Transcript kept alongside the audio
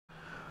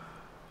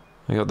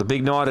We've got the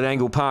big night at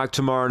Angle Park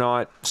tomorrow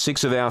night.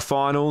 6 of our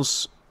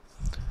finals.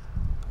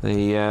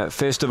 The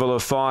Festival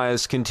of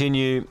Fires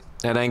continue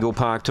at Angle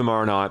Park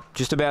tomorrow night.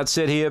 Just about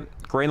set here.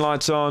 Green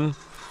lights on.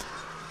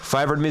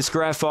 Favourite Miss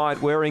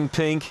Graphite wearing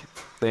pink.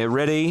 They're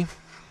ready.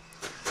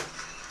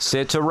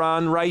 Set to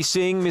run,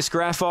 racing. Miss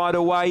Graphite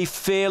away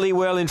fairly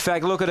well. In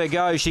fact, look at her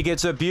go. She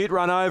gets a beaut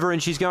run over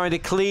and she's going to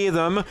clear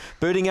them.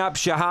 Booting up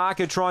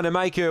Shahaka, trying to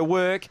make her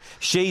work.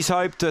 She's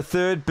Hope to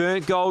third.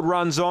 Burnt Gold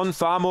runs on.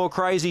 Far More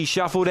Crazy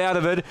shuffled out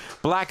of it.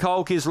 Black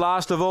Hulk is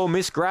last of all.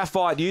 Miss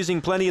Graphite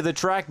using plenty of the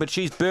track, but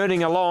she's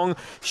burning along.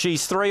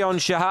 She's 3 on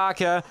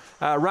Shahaka,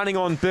 running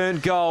on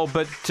Burnt Gold,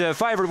 but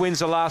favourite wins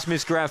the last,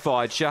 Miss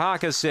Graphite.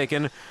 Shahaka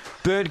second.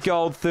 Burnt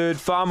Gold third.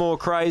 Far More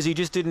Crazy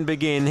just didn't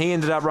begin. He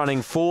ended up running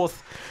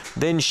 4th.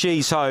 Then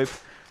She's Hope.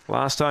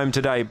 Last home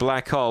today,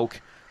 Black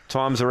Hulk.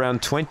 Times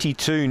around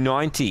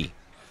 22.90.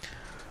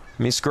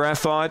 Miss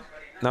Graphite,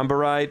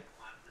 number 8.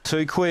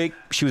 Too quick.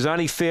 She was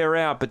only fair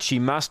out, but she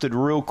mustered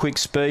real quick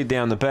speed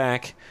down the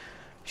back.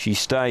 She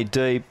stayed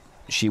deep.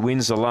 She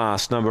wins the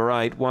last. Number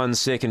 8, 1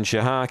 second,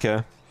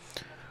 Shahaka.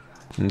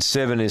 And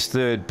 7 is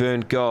third,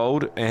 Burnt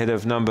Gold, ahead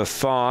of number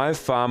 5,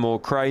 Far More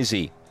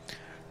Crazy.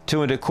 2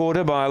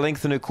 1/4 by a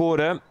length and a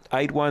quarter.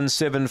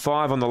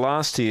 8-1-7-5 on the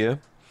last here.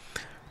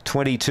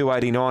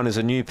 22.89 is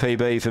a new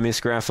PB for Miss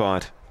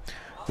Graphite.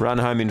 Run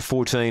home in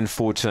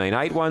 14.14.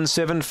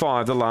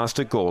 8-1-7-5 the last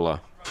at Gawler.